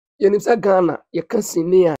Yenimsa Ghana, ye can see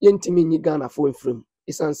near Yentimi ni Ghana for in film.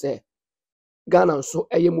 Isan say Ghana so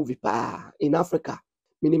a movie pa in Africa.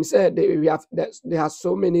 Meaning said there are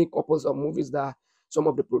so many couples of movies that some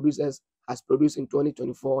of the producers has produced in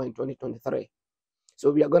 2024 and 2023.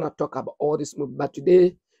 So we are gonna talk about all this movie, but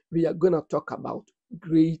today we are gonna talk about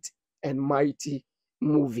Great and Mighty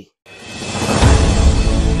movie.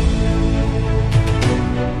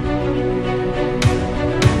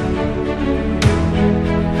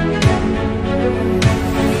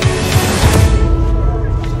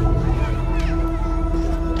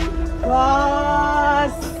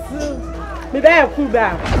 Me there,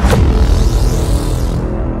 Kuba.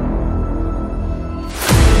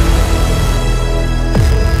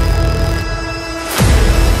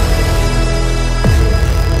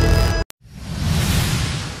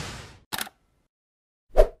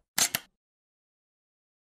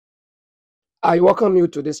 I welcome you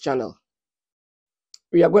to this channel.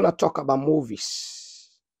 We are going to talk about movies.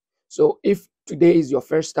 So if today is your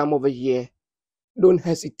first time over here, don't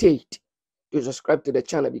hesitate to subscribe to the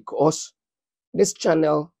channel because this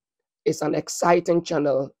channel is an exciting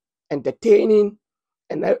channel, entertaining,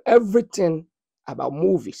 and everything about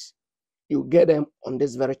movies. You get them on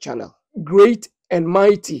this very channel. Great and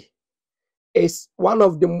Mighty is one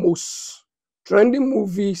of the most trending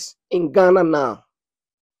movies in Ghana now.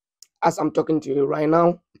 As I'm talking to you right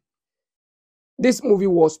now, this movie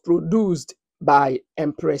was produced by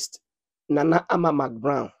Empress Nana Ama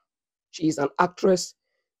Mcbrown. She is an actress,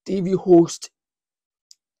 TV host,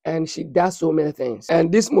 and she does so many things.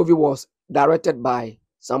 And this movie was directed by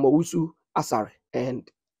Owusu Asare. And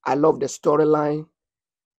I love the storyline.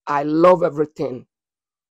 I love everything.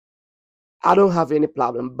 I don't have any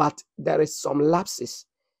problem, but there is some lapses.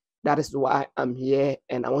 That is why I'm here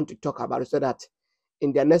and I want to talk about it so that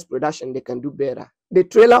in their next production they can do better. The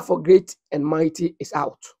trailer for Great and Mighty is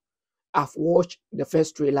out. I've watched the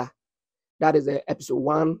first trailer. That is the episode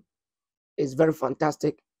 1. It's very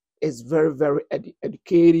fantastic. It's very, very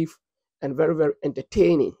educative and very, very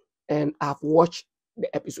entertaining. And I've watched the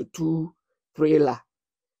episode 2 trailer.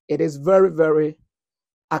 It is very, very,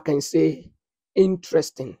 I can say,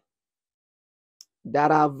 interesting.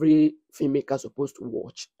 That every filmmaker is supposed to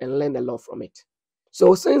watch and learn a lot from it.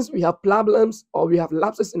 So since we have problems or we have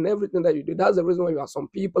lapses in everything that you do, that's the reason why you have some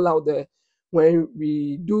people out there, when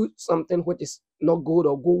we do something which is not good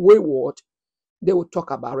or go wayward, they will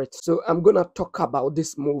talk about it. So I'm going to talk about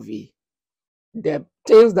this movie. The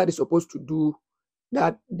things that is supposed to do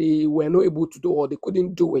that they were not able to do or they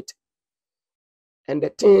couldn't do it. And the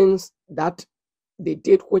things that they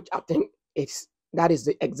did, which I think that is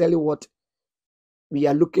exactly what we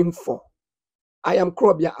are looking for. I am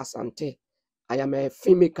Krobia Asante. I am a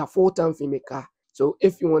filmmaker, full-time filmmaker. So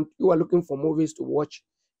if you are looking for movies to watch,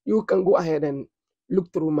 you can go ahead and look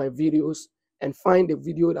through my videos and find a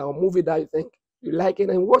video or movie that you think you like it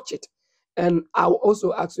and watch it. And I'll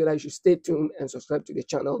also ask you that you should stay tuned and subscribe to the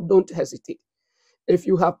channel. Don't hesitate. If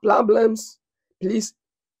you have problems, please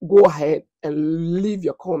go ahead and leave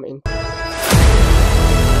your comment.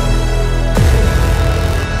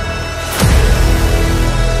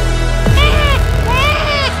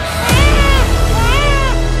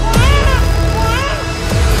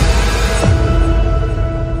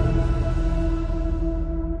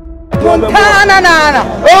 Nana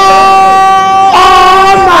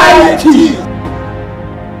Almighty.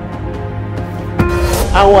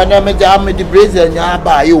 I want to the brazen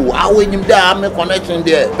by you. I want him to connection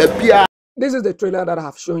there. This is the trailer that I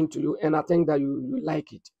have shown to you, and I think that you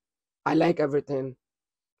like it. I like everything,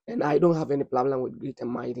 and I don't have any problem with Great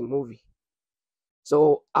and Mighty movie.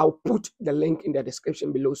 So I'll put the link in the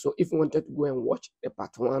description below. So if you wanted to go and watch the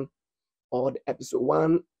part 1 or the episode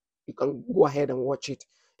 1, you can go ahead and watch it.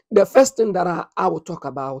 The first thing that I will talk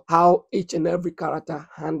about, how each and every character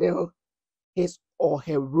handle his or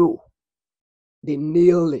her role. They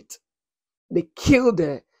nail it. They kill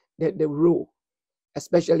the role,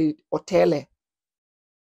 especially Otele.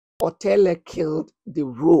 Otele killed the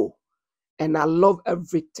role, and I love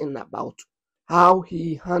everything about how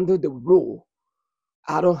he handled the role.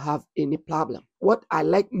 I don't have any problem. What I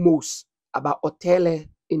like most about Otele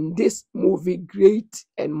in this movie, Great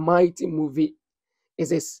and Mighty movie, is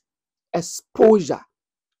his exposure,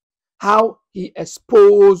 how he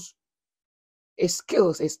exposed his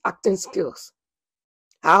skills, his acting skills,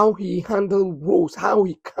 how he handled roles, how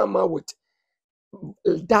he come out with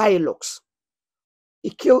dialogues. He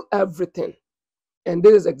killed everything, and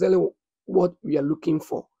this is exactly what we are looking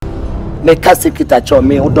for. Make a secret at your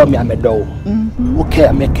me, me I'm a doll. Okay,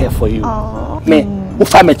 I make care for you. Me,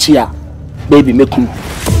 if I'm a chia, baby, make me.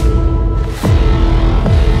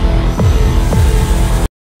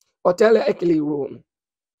 Hotel actually role.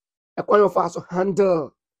 A kind of us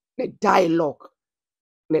handle the dialogue,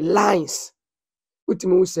 the lines.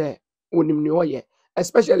 Ultimately say wonim ne oye.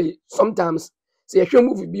 Especially sometimes say a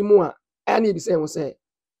movie be more any the same say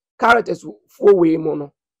characters for way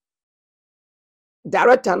mono.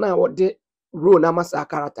 Director na what the role na masa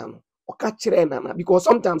character no. Oka kire nana because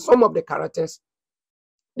sometimes some of the characters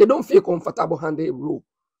they don't feel comfortable handling a role.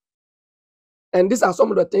 And these are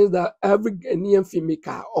some of the things that every Ghanaian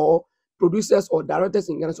filmmaker or producers or directors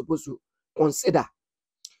in Ghana are supposed to consider.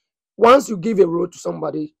 Once you give a role to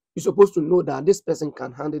somebody, you're supposed to know that this person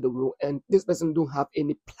can handle the role and this person don't have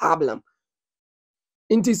any problem.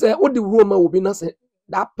 It is what the role will be not say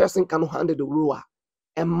that person cannot handle the role.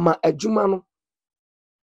 And a Jumano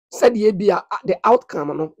said the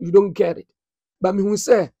outcome, no, you don't get it. But me who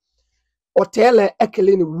say or tell a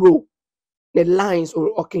the role, the lines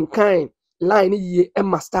or kind line ye a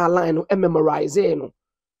master line or memorize no.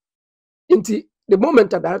 Inti the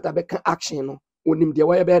moment a director beka action no onim de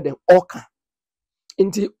way be den oka.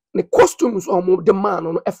 Inti the costumes or the man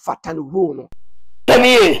no e fata no role no.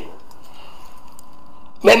 Temi.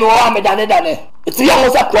 Me wa me dane. It's young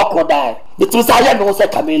as a crocodile. It was a young as a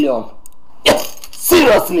chameleon.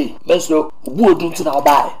 Seriously, Mesro, who do to now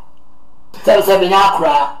buy? Tell me now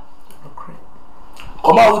cry.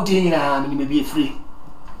 Come out dinner and you be free.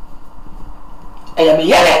 I am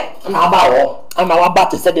yelling and about and our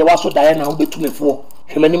battle said they was so Diana will be to me for.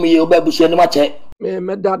 Humanity will be sharing my check. Me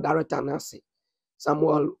that director nasi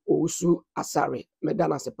Samuel Owusu Asare me da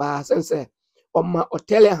nasi pa sense oma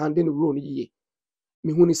hotel handing the role ye.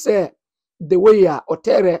 Me huni say the way ya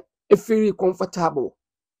hotel e feel comfortable.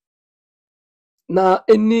 Na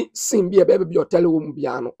any scene be a baby hotel room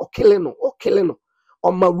biano or killing no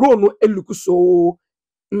or my role no look so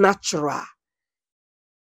natural.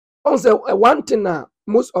 Also, one thing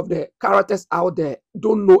most of the characters out there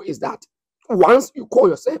don't know is that once you call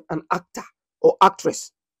yourself an actor or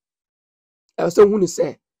actress, so when you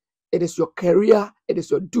say it is your career, it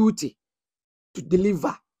is your duty to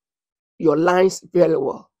deliver your lines very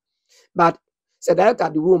well. But said that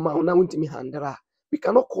at the room we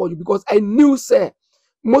cannot call you because I knew say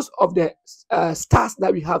most of the stars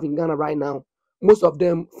that we have in Ghana right now, most of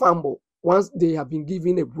them fumble once they have been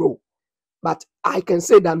given a role. But I can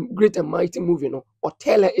say that Great and Mighty movie, no,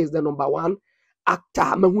 Otele is the number one actor.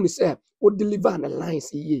 I'm going to say would deliver the lines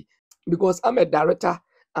here because I'm a director,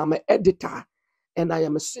 I'm an editor, and I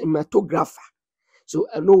am a cinematographer. So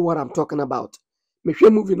I know what I'm talking about. Me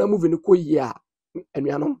movie na movie no ko year and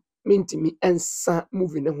you know minti me ensa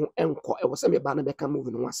movie no ho enko e was me ba na beka movie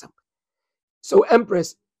no wasam. So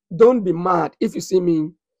Empress, don't be mad if you see me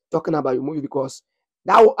talking about your movie because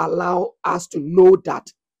that will allow us to know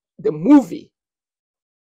that the movie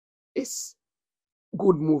is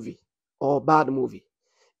good movie or bad movie.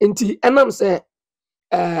 Inti enam say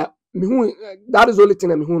that is the only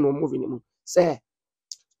thing I no movie anymore. Say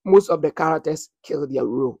most of the characters kill their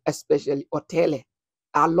role, especially Otele.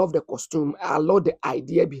 I love the costume. I love the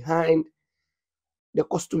idea behind the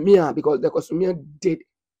costumier because the costumier did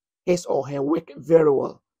his or her work very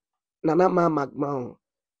well. Nana Ama Mcbrown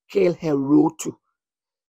kill her role too.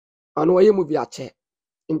 And when you movie a check,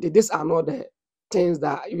 into this are not the things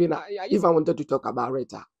that even if I wanted to talk about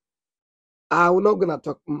it, I'm not gonna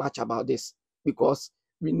talk much about this because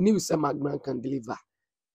we knew Sam Mcbrown can deliver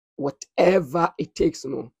whatever it takes.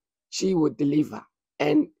 No, she would deliver,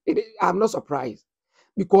 and I'm not surprised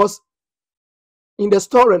because in the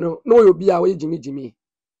story, no, you'll be away Jimmy,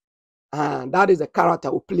 and that is the character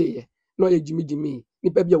who play. No, you Jimmy, ni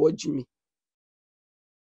baby what Jimmy.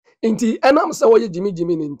 Inti enam say what Jimmy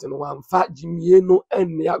into no one fat Jimmy no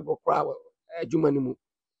and ya go crowd Jumanimu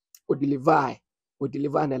would deliver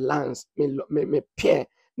the lines me pair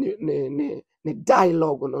ne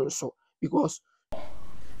dialogue on so because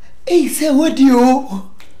Hey, say what do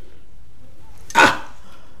you?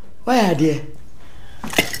 Why are they?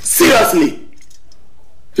 Seriously?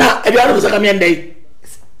 Now, if you are not coming day,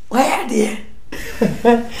 why are they?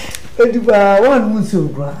 One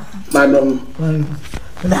Owusu, My mom.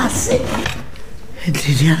 that's it.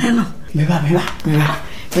 Did you know? Me ba.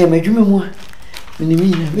 Hey, my dream more.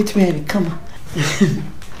 Which man come?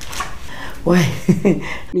 Why?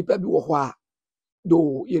 ni baby wo ho a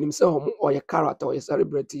though you himself or a character or a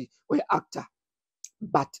celebrity or an actor,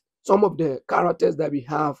 but some of the characters that we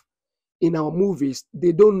have in our movies,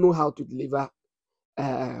 they don't know how to deliver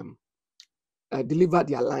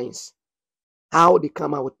their lines. How they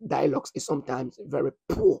come out with dialogues is sometimes very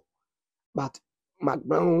poor. But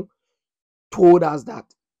Mcbrown told us that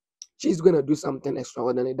she's going to do something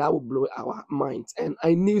extraordinary that will blow our minds. And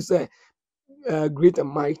I knew Great and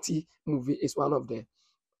Mighty movie is one of the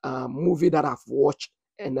movie that I've watched,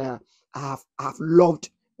 and I've loved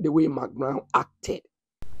the way McBrown acted.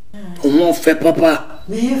 Omo fe papa.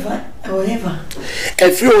 Never, however.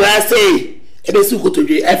 If you I say, it is go to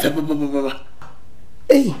the F papa.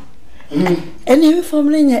 Hey. Any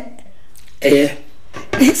family yet? Eh.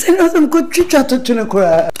 It's another good teacher to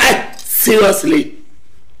know. Seriously.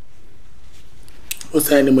 What's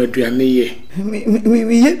the name of your name?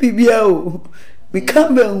 We happy biao. We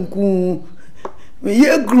come back. We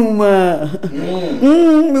hear gruma.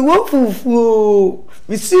 We walk for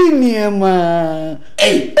we see near ma.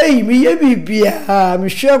 Hey, we happy bia. Me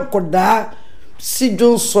share koda. Si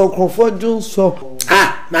Johnson, Crawford Johnson.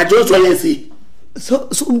 Now Johnson, you see. So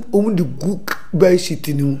only the book by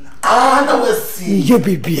sitting. Now we see. Yeah,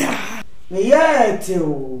 baby. Yeah,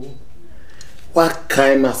 too. What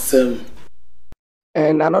kind of sim?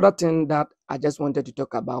 And another thing that I just wanted to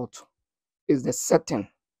talk about is the setting.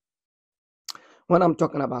 When I'm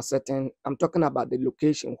talking about setting, I'm talking about the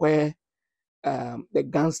location where the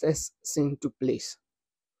gangsters scene took place.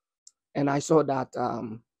 And I saw that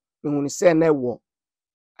when we say never,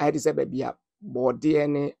 I had to say baby body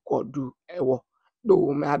any or do ewo.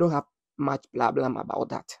 Though I don't have much problem about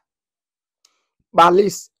that. But at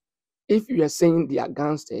least if you are saying they are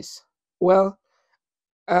gangsters, well,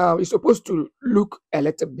 it's supposed to look a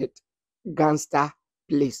little bit gangster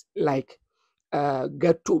place, like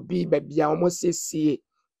get to be baby almost see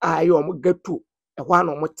I almost get to a one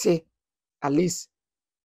almost at least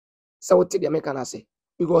so what the American say,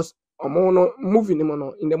 because movie in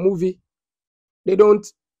the movie they don't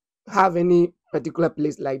have any particular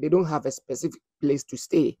place, like they don't have a specific place to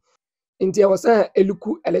stay. Until I was saying a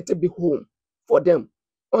little bit home for them.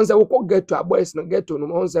 On the we get to our boys no get to no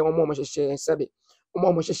on the one more share sabi.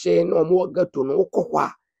 Omo share no more get to no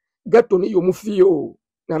kokwa. Get to ni yomufio.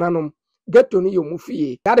 Nananom. Get to ni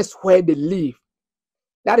yomufie. That is where they live.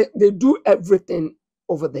 They do everything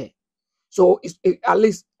over there. So at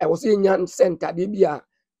least I was in Yan Center, they be a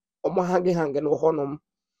omo hanging no honum.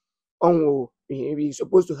 We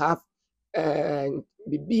supposed to have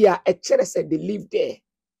the beer a said they live there.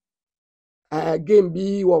 Game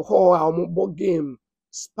be or horror game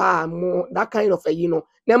spa more that kind of a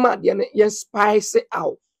nema yen spice it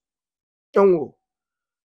out. Nema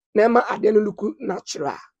adeno look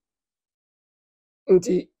natural.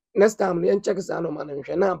 Until next time yen check no man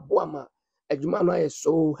and na boama adwuma no is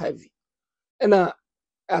so heavy. And I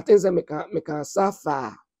think that make a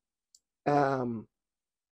suffer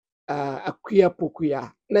akuya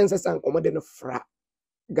pokuya nense san komode no fra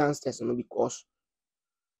gangsters no, because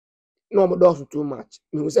no more does too much.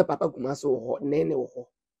 Me say papa kuma so ho nene wo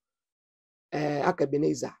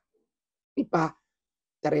Akabineza nipa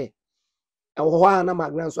 3 ho na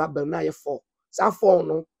magran so abam na ye 4 sa 4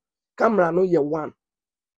 no camera no ye 1.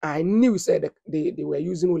 I knew said that they were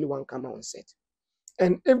using only one camera on set,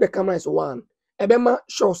 and if the camera is 1 ebema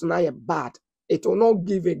shots na ye bad, it will not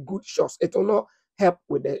give a good shots, it will not help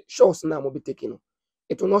with the shots now will be taken,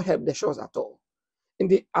 it will not help the shots at all.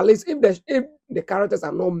 At least if the characters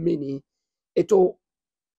are not many, it will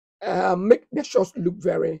make the shots look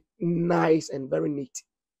very nice and very neat.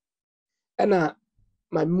 And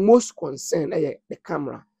my most concern is the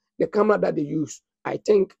camera that they use. I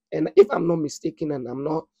think, and if I'm not mistaken and I'm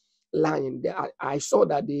not lying, I saw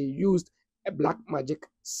that they used a Blackmagic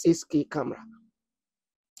 6K camera,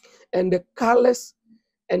 and the colors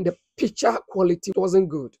and the picture quality wasn't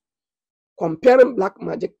good. Comparing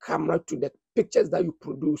Blackmagic camera to the pictures that you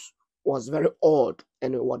produce was very odd,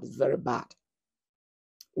 and it was very bad.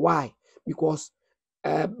 Why? Because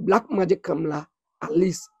Blackmagic camera at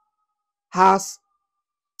least has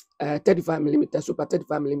 35mm super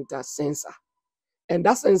 35mm sensor, and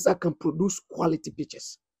that sensor can produce quality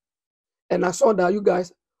pictures. And I saw that you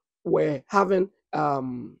guys were having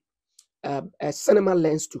a cinema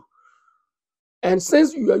lens too. And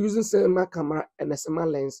since you are using cinema camera and a cinema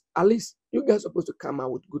lens, at least you guys are supposed to come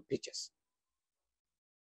out with good pictures.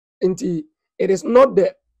 And it is not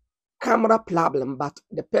the camera problem, but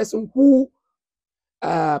the person who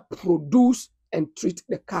produce and treat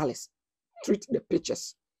the colors, treat the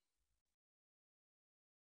pictures.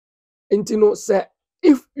 And say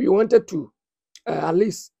if you wanted to at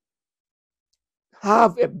least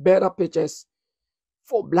have a better pictures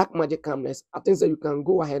for Blackmagic cameras, I think that you can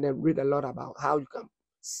go ahead and read a lot about how you can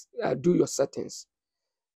do your settings.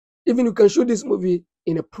 Even you can shoot this movie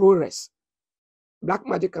in a ProRes.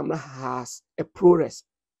 Blackmagic camera has a ProRes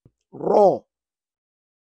raw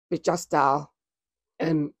picture style,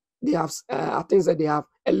 and they have I think that they have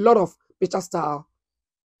a lot of picture style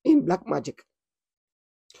in Blackmagic.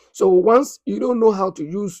 So once you don't know how to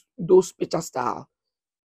use those picture style,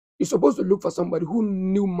 you're supposed to look for somebody who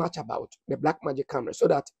knew much about the black magic camera so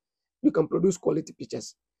that you can produce quality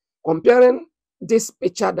pictures. Comparing this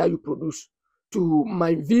picture that you produce to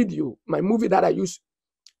my movie that I use,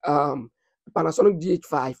 Panasonic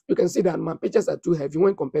GH5, you can see that my pictures are too heavy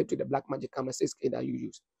when compared to the black magic camera 6K that you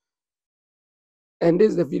use. And this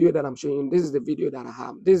is the video that I'm showing. This is the video that I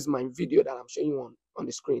have. This is my video that I'm showing you on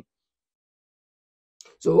the screen.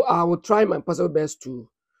 So I will try my possible best to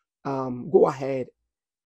go ahead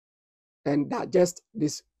and digest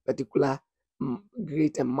this particular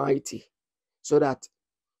great and mighty, so that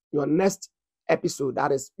your next episode,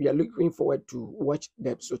 that is, we are looking forward to watch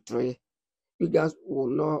the episode 3, you guys will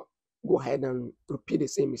not go ahead and repeat the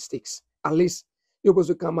same mistakes. At least you're supposed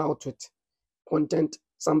to come out with content,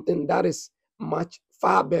 something that is much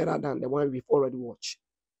far better than the one we've already watched.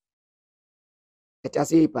 And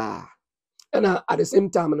at the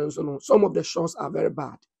same time, some of the shots are very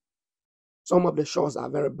bad. Some of the shots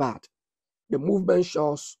are very bad. The movement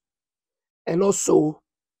shots, and also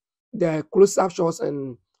the close-up shots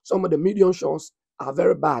and some of the medium shots are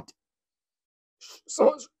very bad.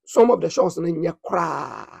 So some of the shots in your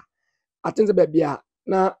cry. I think the baby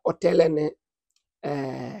na hotel and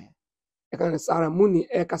can Sarah Muni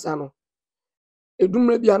Casano.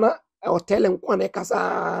 Edumre biana hotel and Kwane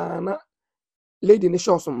Casana lady in the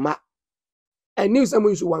shots on map. I knew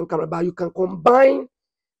someone use one camera, but you can combine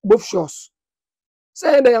both shots.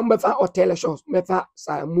 Say they am befa hotel shots, befa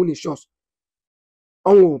Sarah Muni shots.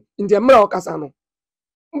 Oh, in the America Casano.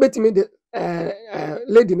 Bet me the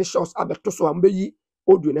lady in the shots abeto so ambeyi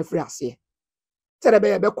audio na free ase. Say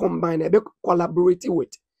be combine, be collaborate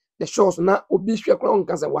with the shots na obi hwe kra on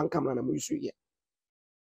kasa one camera na mo use here.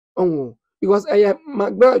 Oh, because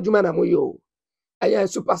Mcbrown Juma na mo yo.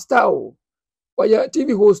 Superstar or your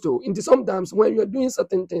TV host. Into sometimes when you're doing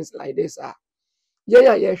certain things like this,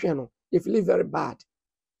 you feel very bad.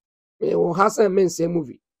 Me will have some men say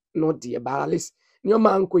movie, not dear, but at least your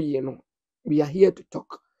man we are here to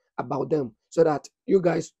talk about them so that you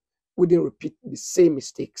guys wouldn't repeat the same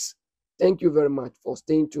mistakes. Thank you very much for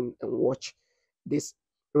staying tuned and watch this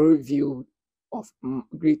review of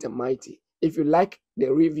Great and Mighty. If you like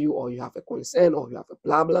the review, or you have a concern, or you have a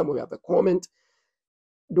problem, or you have a comment,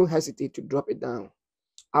 don't hesitate to drop it down.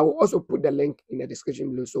 I will also put the link in the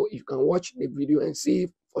description below so you can watch the video and see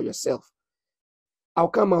for yourself. I'll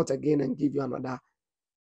come out again and give you another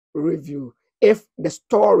review. If the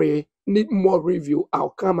story need more review,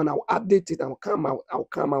 I'll come and I'll update it. I'll come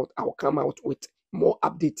out with more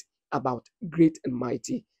updates about Great and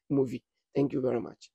Mighty movie. Thank you very much.